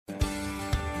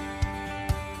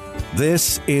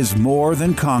This is More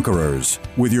Than Conquerors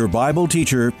with your Bible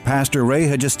teacher, Pastor Ray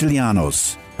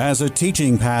Hagestilianos. As a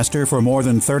teaching pastor for more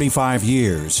than 35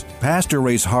 years, Pastor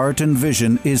Ray's heart and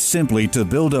vision is simply to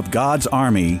build up God's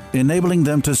army, enabling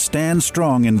them to stand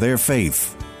strong in their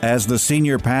faith. As the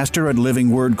senior pastor at Living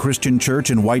Word Christian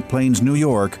Church in White Plains, New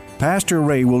York, Pastor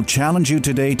Ray will challenge you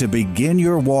today to begin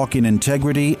your walk in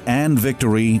integrity and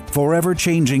victory, forever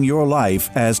changing your life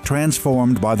as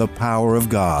transformed by the power of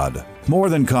God. More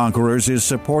Than Conquerors is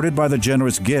supported by the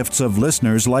generous gifts of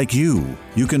listeners like you.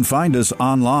 You can find us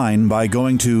online by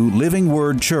going to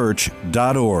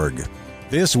livingwordchurch.org.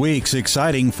 This week's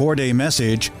exciting 4-day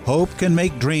message, Hope Can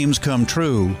Make Dreams Come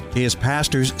True, is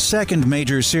Pastor's second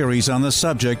major series on the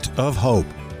subject of hope.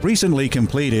 Recently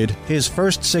completed, his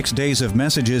first 6 days of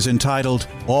messages entitled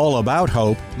All About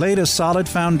Hope laid a solid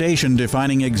foundation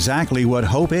defining exactly what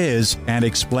hope is and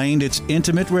explained its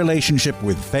intimate relationship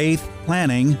with faith,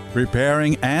 planning,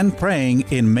 preparing, and praying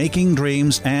in making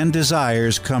dreams and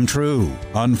desires come true.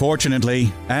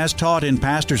 Unfortunately, as taught in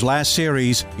Pastor's last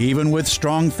series, even with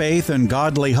strong faith and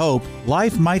godly hope,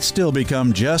 life might still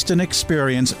become just an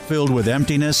experience filled with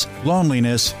emptiness,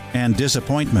 loneliness, and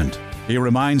disappointment. He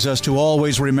reminds us to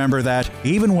always remember that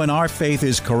even when our faith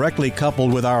is correctly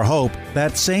coupled with our hope,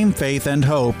 that same faith and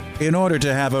hope, in order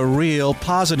to have a real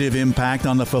positive impact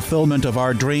on the fulfillment of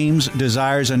our dreams,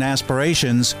 desires, and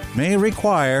aspirations, may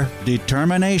require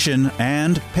determination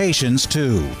and patience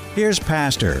too. Here's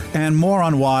Pastor, and more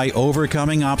on why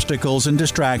overcoming obstacles and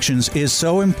distractions is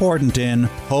so important in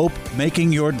Hope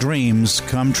Making Your Dreams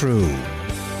Come True.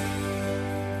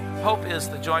 Hope is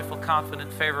the joyful,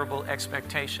 confident, favorable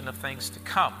expectation of things to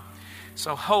come.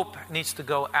 So hope needs to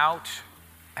go out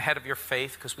ahead of your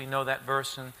faith, because we know that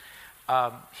verse in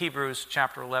Hebrews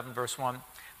chapter 11, verse 1.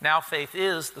 Now faith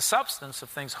is the substance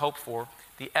of things hoped for,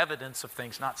 the evidence of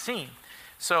things not seen.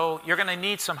 So you're going to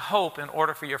need some hope in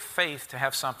order for your faith to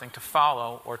have something to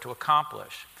follow or to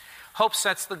accomplish. Hope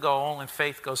sets the goal, and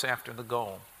faith goes after the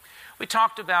goal. We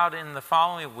talked about in the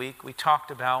following week,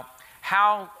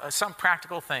 how some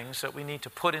practical things that we need to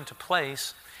put into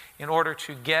place in order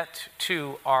to get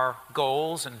to our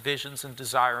goals and visions and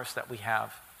desires that we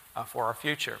have for our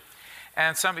future.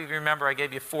 And some of you remember I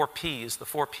gave you 4 P's, the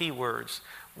 4 P words.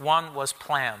 One was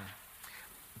plan.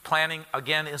 Planning,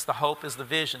 again, is the hope, is the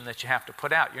vision that you have to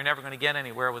put out. You're never going to get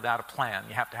anywhere without a plan.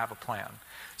 You have to have a plan.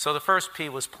 So the first P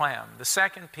was plan. The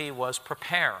second P was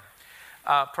prepare.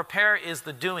 Prepare is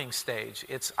the doing stage.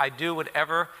 It's I do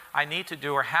whatever I need to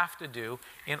do or have to do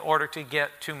in order to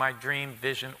get to my dream,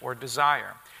 vision, or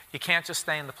desire. You can't just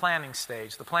stay in the planning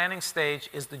stage. The planning stage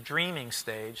is the dreaming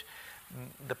stage.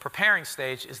 The preparing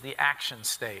stage is the action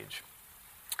stage.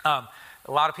 A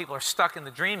lot of people are stuck in the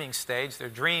dreaming stage. They're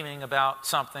dreaming about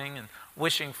something and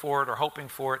wishing for it or hoping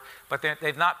for it, but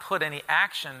they've not put any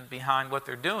action behind what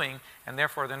they're doing, and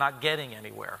therefore they're not getting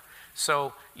anywhere.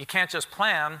 So you can't just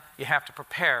plan, you have to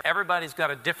prepare. Everybody's got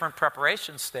a different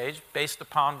preparation stage based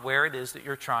upon where it is that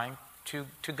you're trying to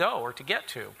go or to get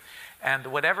to. And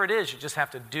whatever it is, you just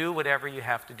have to do whatever you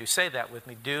have to do. Say that with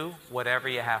me, do whatever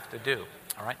you have to do.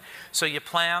 All right? So you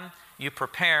plan, you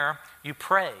prepare, you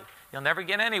pray. You'll never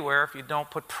get anywhere if you don't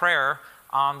put prayer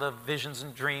on the visions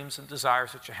and dreams and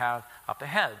desires that you have up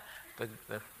ahead. The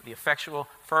effectual,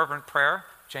 fervent prayer,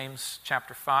 James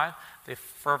chapter 5, the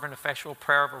fervent, effectual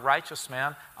prayer of a righteous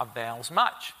man avails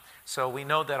much. So we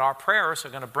know that our prayers are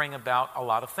going to bring about a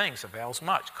lot of things. Avails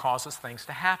much, causes things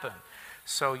to happen.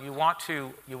 So you want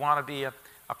to be a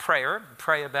prayer,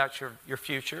 pray about your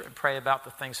future, and pray about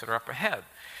the things that are up ahead.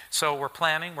 So we're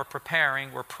planning, we're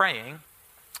preparing, we're praying,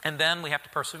 and then we have to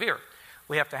persevere.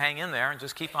 We have to hang in there and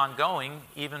just keep on going,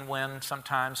 even when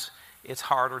sometimes it's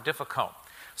hard or difficult.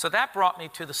 So that brought me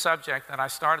to the subject that I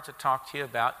started to talk to you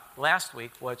about last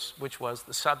week, which was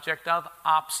the subject of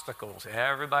obstacles.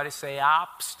 Everybody say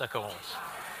obstacles.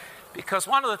 Because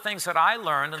one of the things that I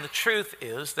learned, and the truth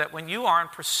is that when you are in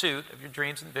pursuit of your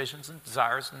dreams and visions and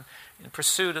desires and in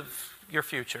pursuit of your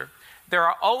future, there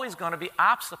are always going to be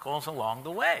obstacles along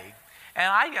the way. And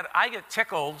I get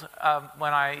tickled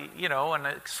when and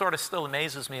it sort of still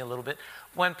amazes me a little bit,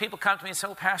 when people come to me and say,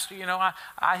 "Oh, Pastor,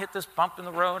 I hit this bump in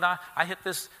the road, I hit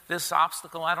this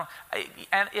obstacle,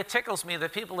 and it tickles me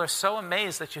that people are so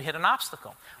amazed that you hit an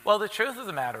obstacle. Well, the truth of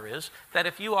the matter is that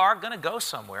if you are going to go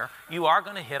somewhere, you are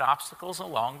going to hit obstacles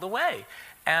along the way.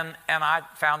 And I've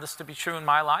found this to be true in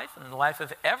my life and in the life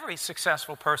of every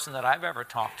successful person that I've ever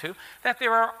talked to, that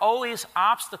there are always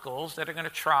obstacles that are going to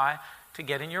try to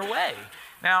get in your way.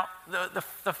 Now,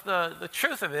 the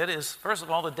truth of it is, first of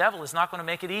all, the devil is not going to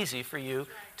make it easy for you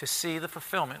to see the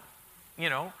fulfillment,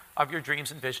 of your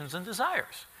dreams and visions and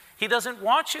desires. He doesn't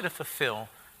want you to fulfill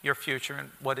your future and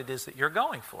what it is that you're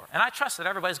going for. And I trust that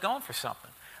everybody's going for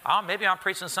something. Maybe I'm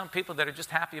preaching to some people that are just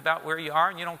happy about where you are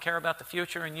and you don't care about the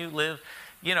future and you live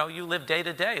day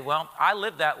to day. Well, I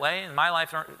lived that way, and my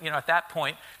life, at that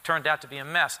point, turned out to be a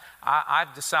mess.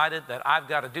 I've decided that I've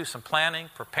got to do some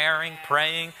planning, preparing,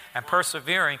 praying, and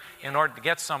persevering in order to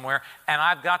get somewhere. And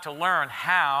I've got to learn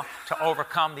how to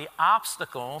overcome the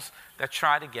obstacles that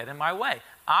try to get in my way.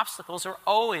 Obstacles are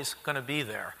always going to be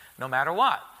there, no matter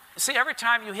what. See, every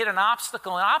time you hit an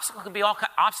obstacle can be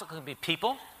obstacle can be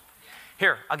people.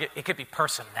 Here, it could be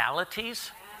personalities.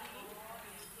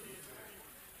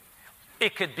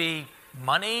 It could be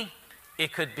money.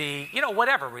 It could be,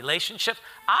 whatever, relationships.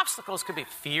 Obstacles could be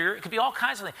fear. It could be all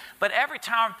kinds of things. But every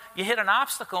time you hit an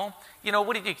obstacle,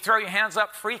 what do you do? Throw your hands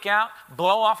up, freak out,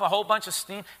 blow off a whole bunch of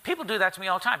steam. People do that to me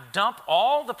all the time. Dump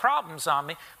all the problems on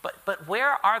me. But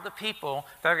where are the people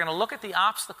that are going to look at the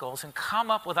obstacles and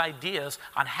come up with ideas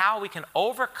on how we can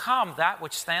overcome that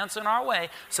which stands in our way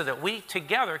so that we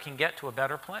together can get to a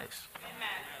better place?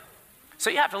 So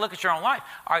you have to look at your own life.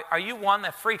 Are you one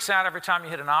that freaks out every time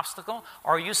you hit an obstacle?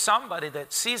 Or are you somebody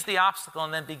that sees the obstacle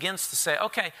and then begins to say,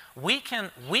 okay, we can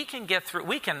get through,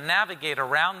 we can navigate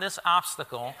around this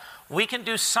obstacle. We can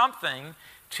do something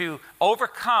to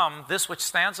overcome this which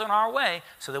stands in our way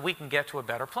so that we can get to a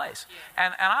better place.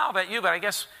 And I'll bet you, but I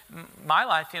guess my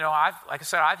life,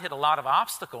 I've hit a lot of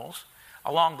obstacles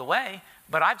along the way,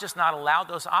 but I've just not allowed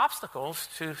those obstacles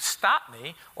to stop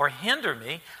me or hinder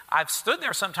me. I've stood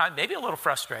there sometimes, maybe a little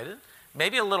frustrated,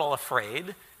 maybe a little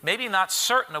afraid, maybe not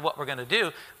certain of what we're going to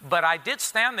do, but I did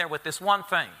stand there with this one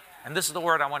thing, and this is the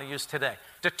word I want to use today: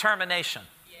 determination.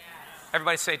 Yes.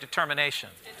 Everybody say determination.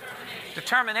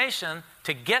 Determination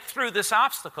to get through this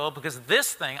obstacle, because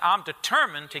this thing, I'm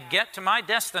determined to get to my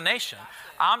destination.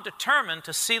 I'm determined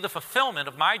to see the fulfillment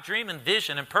of my dream and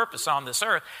vision and purpose on this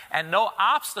earth, and no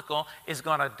obstacle is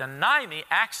going to deny me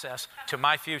access to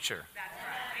my future.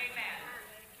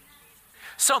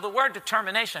 So the word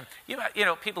determination,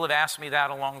 people have asked me that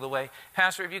along the way.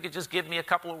 Pastor, if you could just give me a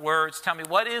couple of words, tell me,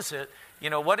 what is it?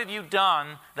 What have you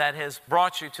done that has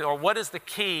brought you to, or what is the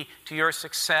key to your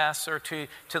success or to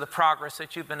the progress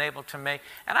that you've been able to make?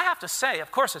 And I have to say, of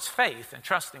course, it's faith and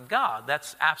trust in God.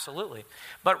 That's absolutely.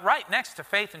 But right next to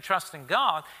faith and trust in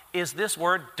God is this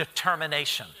word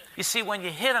determination. You see, when you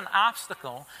hit an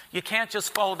obstacle, you can't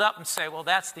just fold up and say, well,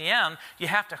 that's the end. You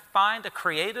have to find a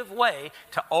creative way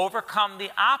to overcome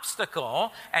the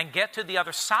obstacle and get to the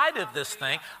other side of this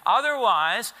thing.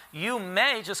 Otherwise, you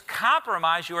may just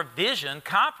compromise your vision,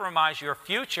 compromise your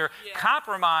future,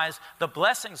 compromise the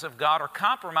blessings of God, or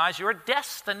compromise your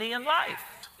destiny in life.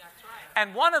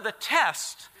 And one of the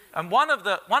tests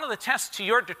to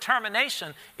your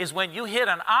determination is when you hit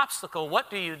an obstacle, what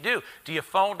do? Do you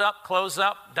fold up, close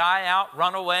up, die out,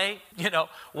 run away,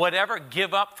 whatever,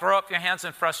 give up, throw up your hands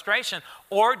in frustration?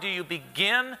 Or do you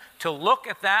begin to look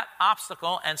at that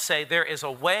obstacle and say, there is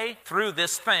a way through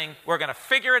this thing. We're going to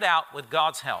figure it out with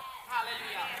God's help.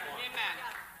 Hallelujah.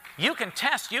 You can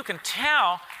test, you can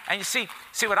tell, and you see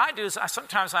what I do is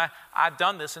I've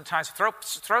done this in times,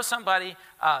 throw somebody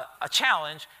a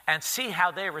challenge and see how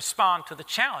they respond to the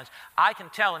challenge. I can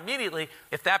tell immediately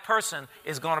if that person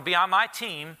is going to be on my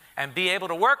team and be able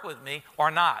to work with me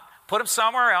or not. Put them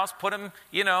somewhere else, put them,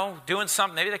 doing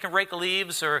something. Maybe they can rake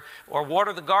leaves or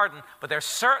water the garden, but they're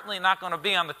certainly not going to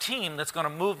be on the team that's going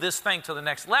to move this thing to the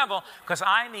next level, because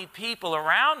I need people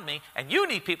around me, and you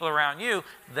need people around you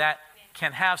that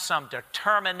can have some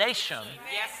determination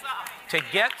to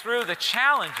get through the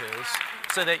challenges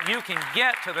so that you can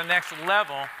get to the next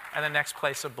level and the next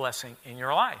place of blessing in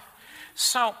your life.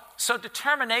 So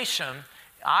determination,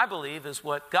 I believe, is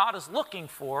what God is looking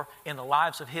for in the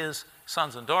lives of His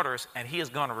sons and daughters, and He is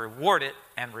going to reward it,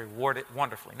 and reward it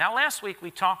wonderfully. Now, last week we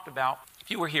talked about,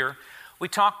 if you were here, we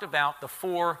talked about the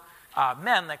four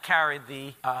men that carried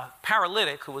the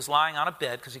paralytic who was lying on a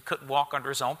bed because he couldn't walk under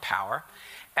his own power.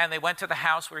 And they went to the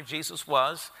house where Jesus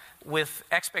was with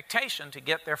expectation to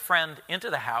get their friend into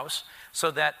the house so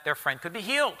that their friend could be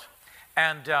healed.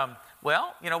 And,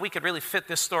 we could really fit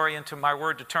this story into my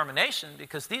word determination,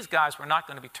 because these guys were not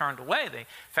going to be turned away. They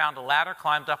found a ladder,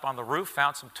 climbed up on the roof,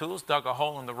 found some tools, dug a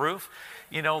hole in the roof,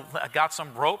 got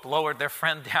some rope, lowered their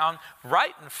friend down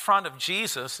right in front of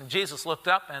Jesus. And Jesus looked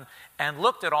up and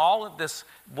looked at all of this,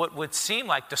 what would seem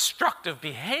like destructive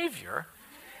behavior.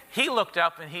 He looked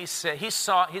up and he said,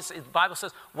 the Bible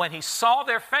says, when he saw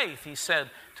their faith, he said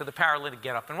to the paralytic,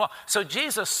 get up and walk. So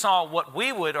Jesus saw what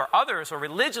we would, or others, or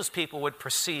religious people would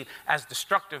perceive as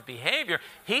destructive behavior.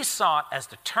 He saw it as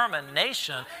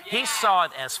determination. He saw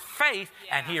it as faith,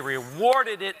 and he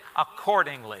rewarded it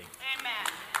accordingly. Amen.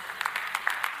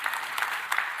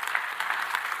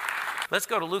 Let's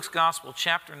go to Luke's Gospel,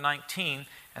 chapter 19,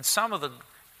 and some of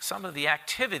the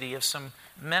activity of some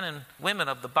men and women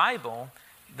of the Bible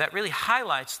that really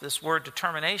highlights this word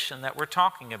determination that we're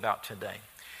talking about today.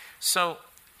 So,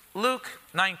 Luke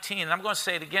 19, and I'm going to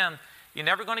say it again, you're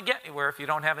never going to get anywhere if you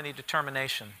don't have any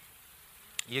determination.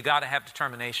 You got to have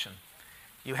determination.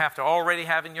 You have to already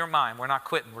have in your mind, we're not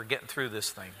quitting, we're getting through this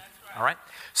thing. Right. All right?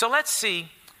 So let's see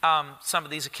some of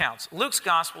these accounts. Luke's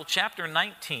Gospel, chapter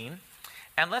 19,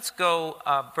 and let's go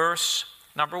verse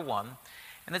number 1.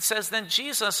 And it says, Then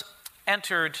Jesus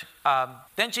entered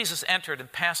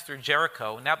and passed through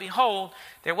Jericho. Now behold,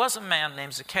 there was a man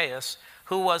named Zacchaeus,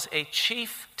 who was a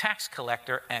chief tax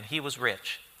collector, and he was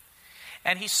rich.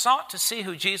 And he sought to see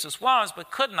who Jesus was, but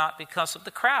could not because of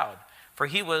the crowd, for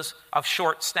he was of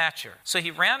short stature. So he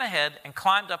ran ahead and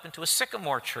climbed up into a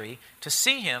sycamore tree to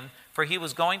see him, for he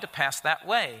was going to pass that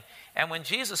way. And when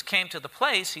Jesus came to the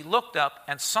place, he looked up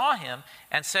and saw him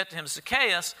and said to him,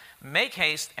 Zacchaeus, make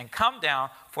haste and come down,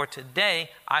 for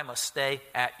today I must stay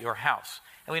at your house.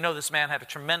 And we know this man had a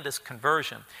tremendous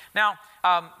conversion. Now,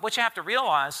 what you have to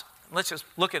realize, let's just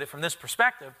look at it from this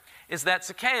perspective, is that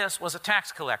Zacchaeus was a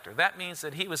tax collector. That means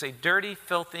that he was a dirty,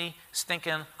 filthy,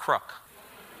 stinking crook.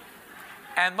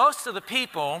 And most of the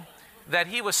people that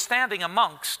he was standing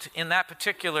amongst in that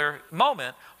particular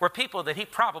moment were people that he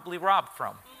probably robbed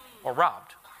from, or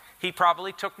robbed. He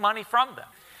probably took money from them.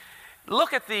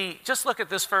 Just look at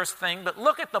this first thing, but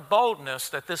look at the boldness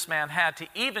that this man had to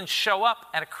even show up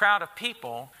at a crowd of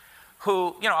people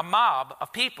who, a mob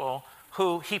of people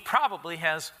who he probably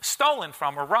has stolen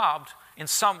from or robbed in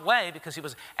some way because he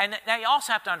was. And now you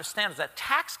also have to understand is that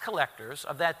tax collectors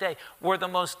of that day were the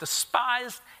most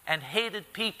despised and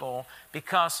hated people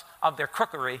because of their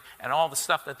crookery and all the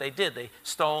stuff that they did. They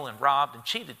stole and robbed and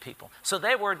cheated people. So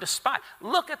they were despised.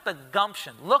 Look at the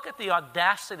gumption. Look at the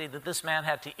audacity that this man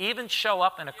had to even show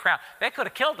up in a crowd. They could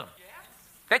have killed him.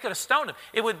 They could have stoned him.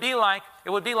 It would be like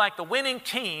the winning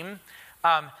team,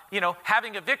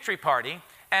 having a victory party,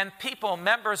 and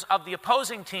members of the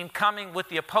opposing team coming with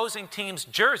the opposing team's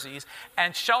jerseys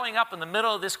and showing up in the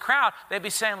middle of this crowd. They'd be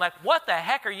saying, like, what the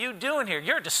heck are you doing here?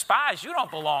 You're despised. You don't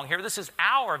belong here. This is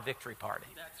our victory party.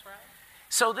 That's right.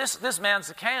 So this man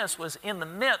Zacchaeus was in the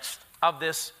midst of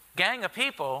this gang of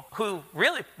people who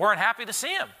really weren't happy to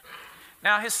see him.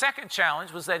 Now, his second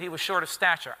challenge was that he was short of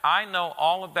stature. I know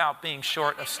all about being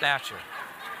short of stature.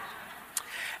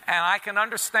 And I can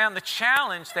understand the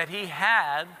challenge that he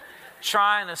had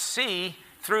trying to see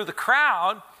through the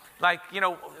crowd.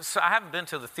 So I haven't been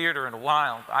to the theater in a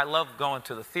while. I love going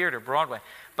to the theater, Broadway.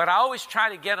 But I always try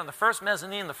to get on the first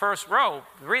mezzanine, the first row.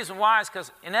 The reason why is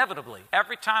because inevitably,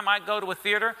 every time I go to a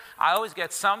theater, I always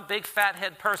get some big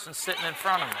fathead person sitting in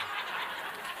front of me.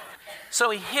 So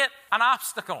he hit an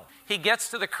obstacle. He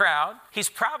gets to the crowd.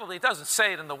 It doesn't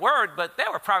say it in the word, but they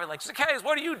were probably like, Zacchaeus,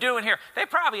 what are you doing here? They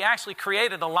probably actually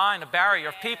created a barrier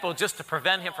of people just to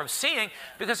prevent him from seeing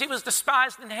because he was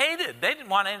despised and hated. They didn't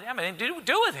want anything to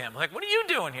do with him. Like, what are you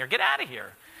doing here? Get out of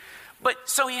here. But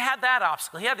so he had that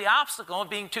obstacle. He had the obstacle of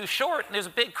being too short, and there's a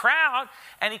big crowd,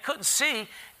 and he couldn't see.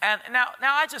 And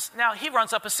now he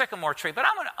runs up a sycamore tree. But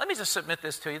let me just submit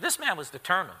this to you. This man was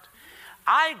determined.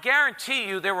 I guarantee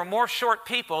you there were more short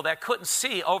people that couldn't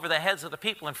see over the heads of the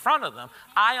people in front of them.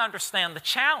 I understand the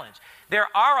challenge. There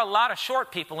are a lot of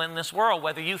short people in this world,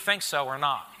 whether you think so or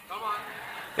not. Come on.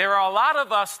 There are a lot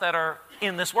of us that are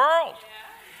in this world.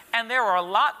 And there were a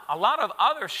lot of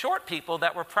other short people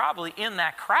that were probably in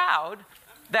that crowd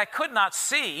that could not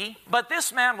see. But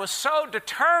this man was so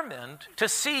determined to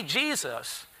see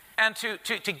Jesus and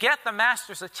to get the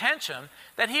master's attention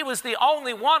that he was the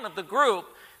only one of the group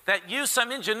that used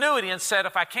some ingenuity and said,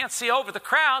 if I can't see over the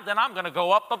crowd, then I'm going to go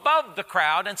up above the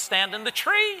crowd and stand in the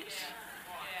trees.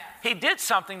 He did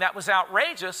something that was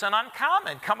outrageous and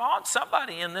uncommon. Come on,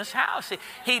 somebody in this house.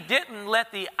 He didn't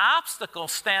let the obstacle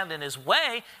stand in his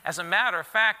way. As a matter of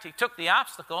fact, he took the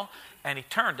obstacle and he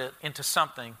turned it into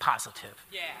something positive.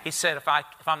 Yeah. He said, if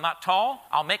I'm not tall,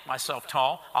 I'll make myself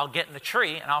tall. I'll get in the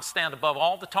tree and I'll stand above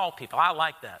all the tall people. I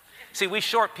like that. See, we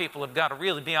short people have got to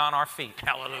really be on our feet.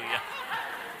 Hallelujah.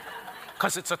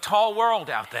 Because it's a tall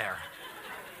world out there.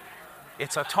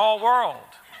 It's a tall world,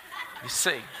 you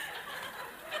see.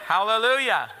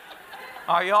 Hallelujah.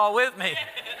 Are you all with me?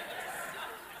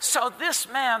 So this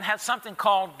man had something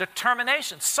called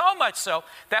determination, so much so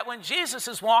that when Jesus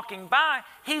is walking by,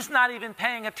 he's not even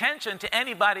paying attention to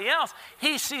anybody else.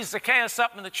 He sees Zacchaeus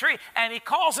up in the tree, and he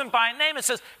calls him by name and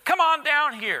says, come on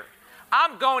down here.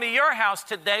 I'm going to your house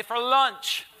today for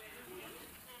lunch.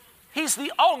 He's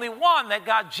the only one that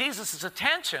got Jesus'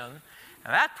 attention.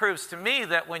 And that proves to me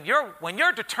that when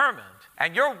you're determined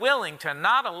and you're willing to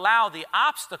not allow the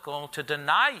obstacle to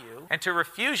deny you and to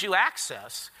refuse you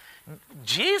access,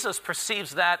 Jesus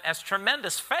perceives that as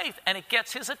tremendous faith, and it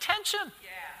gets his attention. Yeah.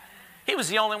 He was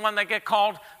the only one that get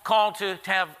called to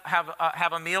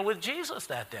have a meal with Jesus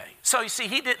that day. So you see,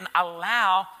 he didn't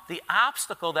allow the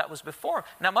obstacle that was before him.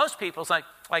 Now most people, it's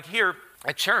like here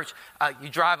at church, you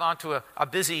drive onto a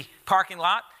busy parking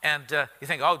lot, and you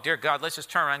think, oh dear God, let's just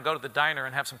turn around and go to the diner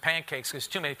and have some pancakes because there's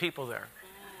too many people there.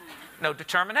 No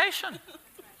determination.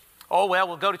 Oh, well,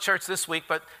 we'll go to church this week,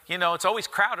 but, it's always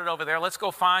crowded over there. Let's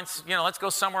go let's go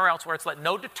somewhere else where it's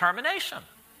no determination.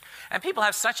 And people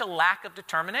have such a lack of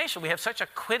determination. We have such a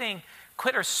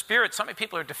quitter spirit. So many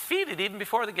people are defeated even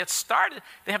before they get started.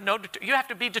 They have you have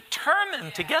to be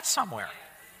determined to get somewhere.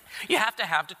 You have to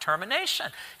have determination.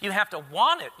 You have to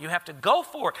want it. You have to go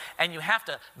for it. And you have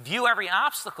to view every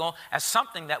obstacle as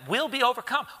something that will be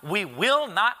overcome. I will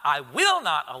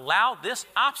not allow this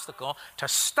obstacle to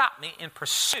stop me in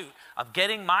pursuit of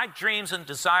getting my dreams and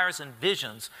desires and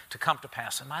visions to come to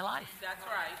pass in my life. That's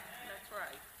right. That's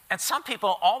right. And some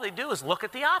people, all they do is look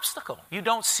at the obstacle. You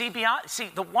don't see beyond. See,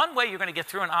 the one way you're going to get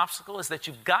through an obstacle is that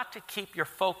you've got to keep your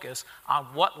focus on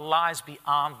what lies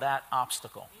beyond that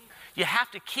obstacle. You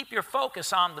have to keep your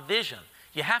focus on the vision.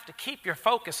 You have to keep your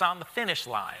focus on the finish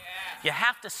line. You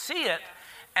have to see it,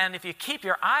 and if you keep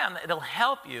your eye on it, it'll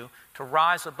help you to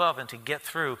rise above and to get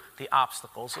through the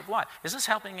obstacles of life. Is this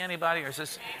helping anybody, or is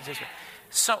this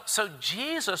so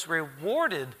Jesus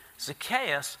rewarded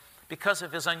Zacchaeus because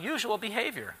of his unusual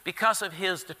behavior, because of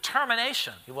his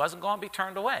determination. He wasn't going to be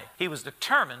turned away. He was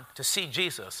determined to see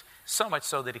Jesus, so much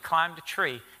so that he climbed a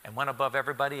tree and went above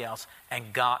everybody else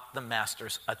and got the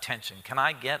master's attention. Can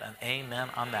I get an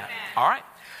amen on that? All right.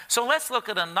 So let's look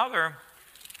at another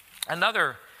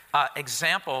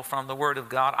example from the Word of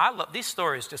God. These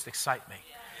stories just excite me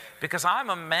because I'm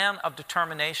a man of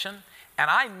determination,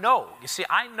 and I know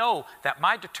that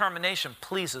my determination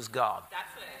pleases God. That's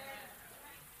it.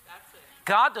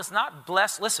 God does not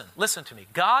bless, listen to me.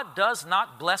 God does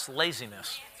not bless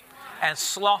laziness and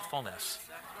slothfulness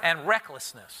and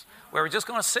recklessness, where we're just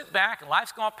going to sit back and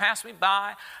life's going to pass me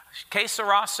by. Que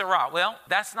sera, sera. Well,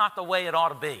 that's not the way it ought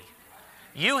to be.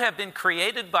 You have been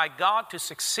created by God to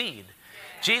succeed.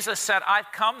 Jesus said,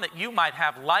 I've come that you might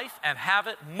have life and have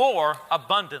it more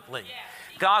abundantly.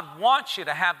 God wants you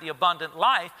to have the abundant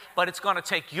life, but it's going to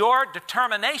take your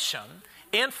determination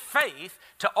in faith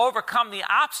to overcome the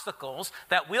obstacles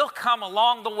that will come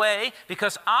along the way,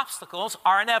 because obstacles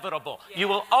are inevitable. You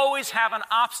will always have an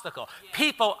obstacle.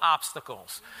 People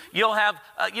obstacles. You'll have,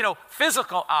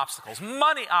 physical obstacles,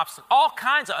 money obstacles, all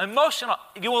kinds of emotional.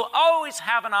 You will always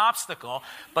have an obstacle,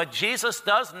 but Jesus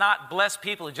does not bless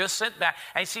people who just sit back.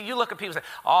 And see, you look at people and say,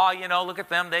 oh, look at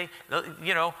them.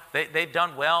 They've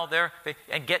done well.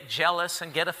 And get jealous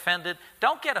and get offended.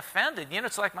 Don't get offended.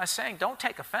 It's like my saying, don't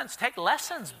take offense. Take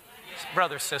lessons,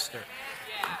 brother, sister.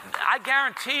 I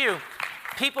guarantee you,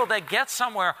 people that get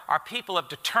somewhere are people of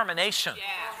determination.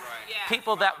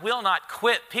 People that will not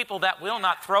quit. People that will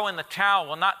not throw in the towel,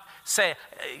 will not say,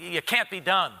 you can't be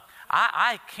done.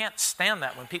 I can't stand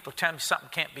that when people tell me something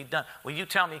can't be done. Well, you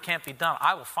tell me it can't be done,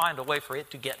 I will find a way for it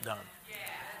to get done.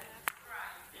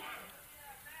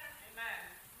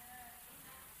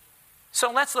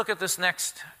 So let's look at this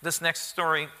next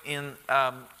story in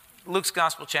Luke's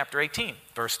Gospel, chapter 18,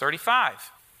 verse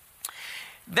 35.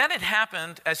 Then it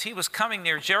happened, as he was coming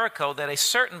near Jericho, that a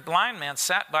certain blind man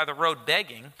sat by the road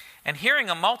begging, and hearing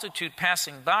a multitude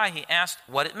passing by, he asked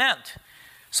what it meant.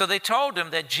 So they told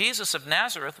him that Jesus of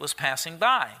Nazareth was passing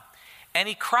by. And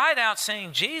he cried out,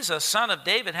 saying, Jesus, Son of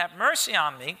David, have mercy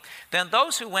on me. Then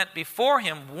those who went before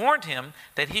him warned him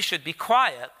that he should be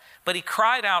quiet. But he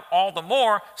cried out all the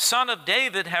more, Son of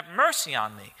David, have mercy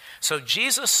on me. So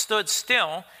Jesus stood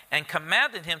still and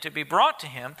commanded him to be brought to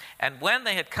him. And when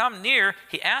they had come near,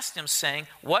 he asked him, saying,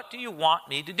 what do you want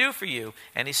me to do for you?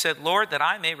 And he said, Lord, that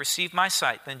I may receive my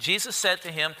sight. Then Jesus said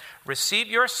to him, receive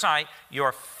your sight,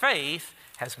 your faith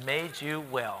has made you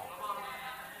well.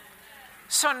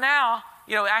 So now,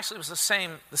 actually it was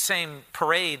the same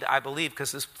parade, I believe,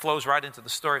 because this flows right into the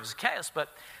story of Zacchaeus, but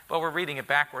we're reading it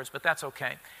backwards, but that's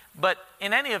okay. But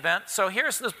in any event, so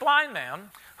here's this blind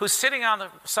man who's sitting on the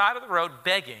side of the road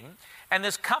begging, and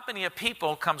this company of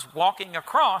people comes walking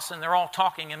across, and they're all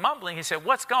talking and mumbling. He said,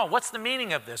 what's the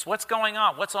meaning of this? What's going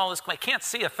on? What's all this? He can't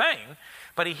see a thing,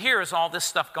 but he hears all this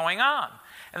stuff going on.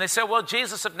 And they said, well,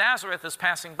 Jesus of Nazareth is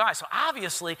passing by. So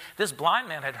obviously, this blind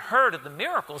man had heard of the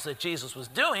miracles that Jesus was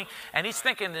doing, and he's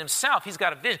thinking to himself, he's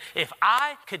got a vision. If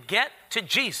I could get to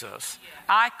Jesus,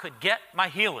 I could get my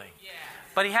healing.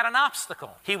 But he had an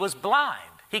obstacle. He was blind.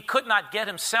 He could not get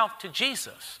himself to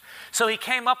Jesus. So he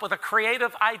came up with a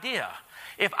creative idea.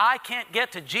 If I can't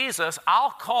get to Jesus,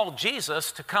 I'll call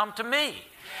Jesus to come to me.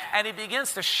 And he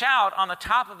begins to shout on the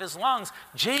top of his lungs,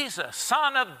 Jesus,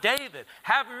 Son of David,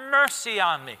 have mercy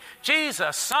on me.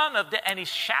 Jesus, Son of David. And he's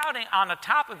shouting on the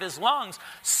top of his lungs,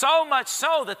 so much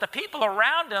so that the people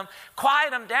around him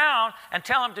quiet him down and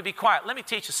tell him to be quiet. Let me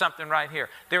teach you something right here.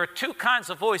 There are two kinds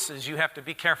of voices you have to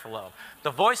be careful of.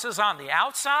 The voices on the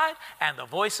outside and the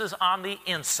voices on the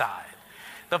inside.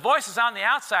 The voices on the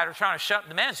outside are trying to shut.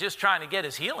 The man's just trying to get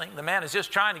his healing. The man is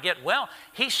just trying to get well.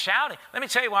 He's shouting. Let me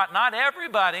tell you what, not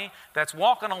everybody that's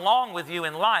walking along with you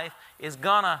in life is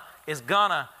gonna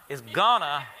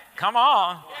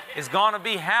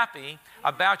be happy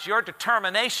about your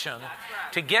determination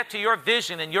to get to your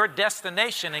vision and your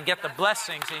destination and get the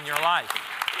blessings in your life.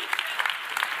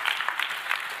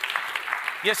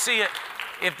 You see it.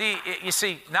 You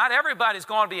see, not everybody's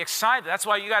going to be excited. That's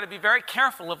why you got to be very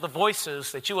careful of the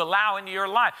voices that you allow into your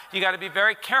life. You got to be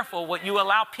very careful what you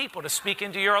allow people to speak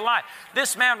into your life.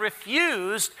 This man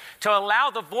refused to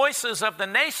allow the voices of the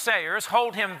naysayers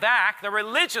hold him back, the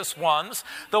religious ones,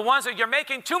 the ones that you're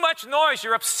making too much noise,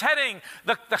 you're upsetting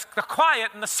the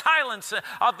quiet and the silence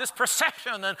of this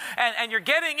procession, and you're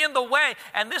getting in the way.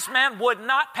 And this man would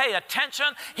not pay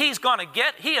attention. He is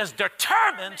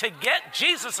determined to get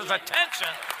Jesus' attention.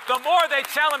 The more they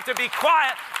tell him to be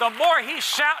quiet, the more he's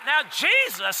shouting out,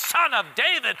 Jesus, Son of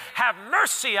David, have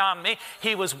mercy on me.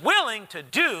 He was willing to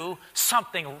do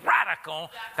something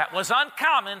radical that was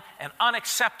uncommon and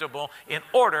unacceptable in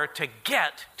order to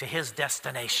get to his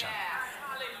destination.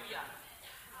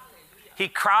 He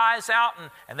cries out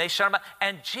and they shut him up.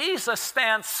 And Jesus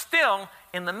stands still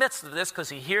in the midst of this because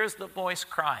he hears the voice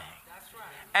crying.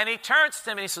 And he turns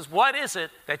to him and he says, what is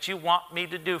it that you want me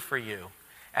to do for you?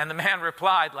 And the man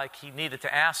replied like he needed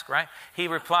to ask, right? He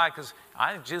replied because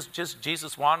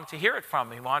Jesus wanted to hear it from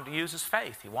him. He wanted to use his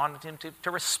faith. He wanted him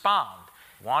to respond.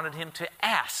 He wanted him to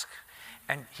ask.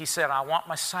 And he said, I want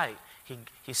my sight.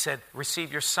 He said,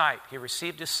 receive your sight. He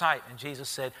received his sight. And Jesus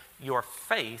said, your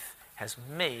faith has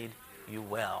made you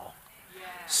well.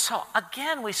 So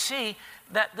again, we see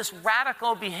that this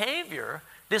radical behavior,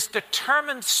 this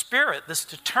determined spirit, this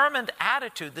determined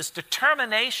attitude, this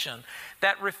determination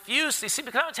that refused. You see,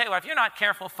 because I'm going to tell you what, if you're not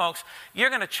careful, folks, you're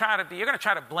going to try to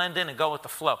blend in and go with the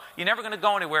flow. You're never going to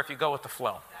go anywhere if you go with the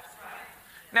flow.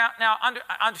 Now,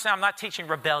 understand, I'm not teaching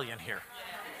rebellion here.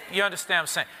 You understand what I'm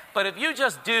saying? But if you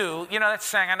just do, that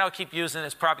saying, I know I keep using it,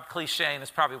 it's probably cliche and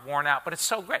it's probably worn out, but it's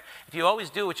so great. If you always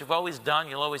do what you've always done,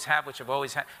 you'll always have what you've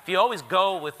always had. If you always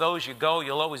go with those you go,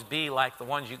 you'll always be like the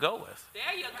ones you go with.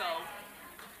 There you go.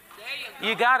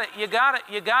 You gotta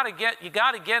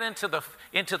get into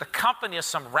the company of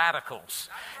some radicals.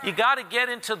 You gotta get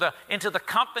into the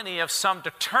company of some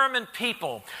determined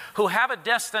people who have a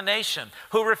destination,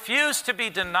 who refuse to be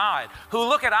denied, who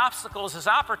look at obstacles as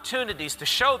opportunities to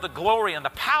show the glory and the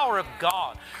power of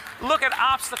God. Look at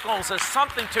obstacles as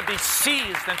something to be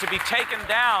seized and to be taken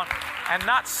down, and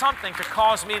not something to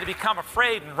cause me to become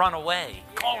afraid and run away.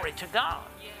 Glory to God.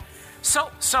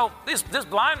 So this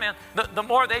blind man, the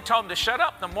more they told him to shut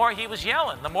up, the more he was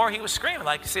yelling, the more he was screaming.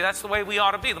 Like, see, that's the way we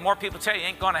ought to be. The more people tell you it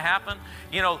ain't going to happen,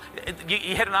 you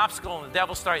hit an obstacle and the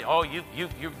devil starts,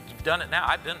 you've done it now.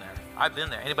 I've been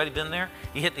there. Anybody been there?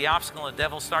 You hit the obstacle and the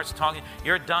devil starts talking.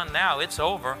 You're done now. It's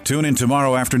over. Tune in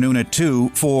tomorrow afternoon at 2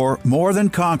 for More Than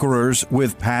Conquerors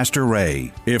with Pastor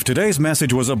Ray. If today's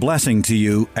message was a blessing to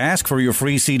you, ask for your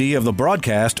free CD of the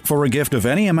broadcast for a gift of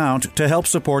any amount to help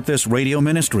support this radio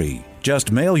ministry.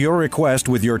 Just mail your request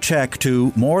with your check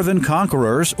to More Than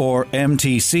Conquerors, or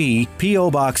MTC, P.O.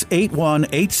 Box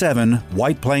 8187,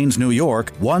 White Plains, New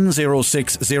York,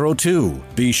 10602.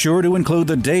 Be sure to include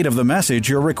the date of the message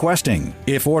you're requesting.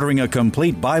 If ordering a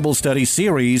complete Bible study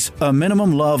series, a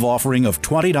minimum love offering of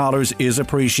 $20 is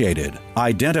appreciated.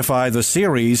 Identify the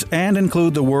series and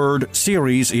include the word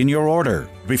series in your order.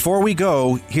 Before we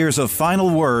go, here's a final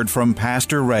word from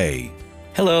Pastor Ray.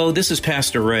 Hello, this is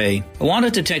Pastor Ray. I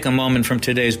wanted to take a moment from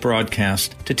today's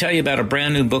broadcast to tell you about a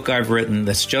brand new book I've written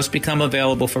that's just become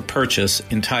available for purchase,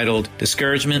 entitled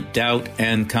Discouragement, Doubt,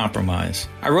 and Compromise.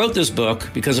 I wrote this book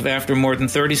because after more than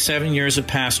 37 years of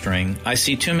pastoring, I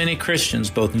see too many Christians,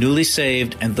 both newly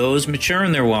saved and those mature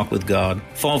in their walk with God,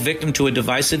 fall victim to a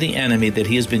device of the enemy that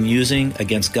he has been using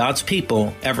against God's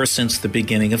people ever since the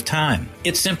beginning of time.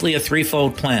 It's simply a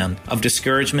threefold plan of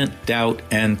discouragement, doubt,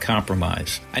 and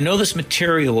compromise. I know this material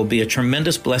material will be a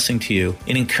tremendous blessing to you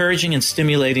in encouraging and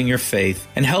stimulating your faith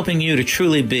and helping you to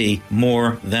truly be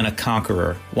more than a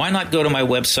conqueror. Why not go to my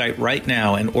website right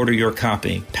now and order your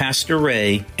copy,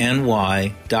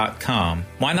 PastorRayNY.com.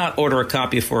 Why not order a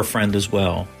copy for a friend as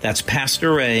well? That's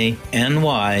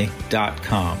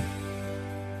PastorRayNY.com.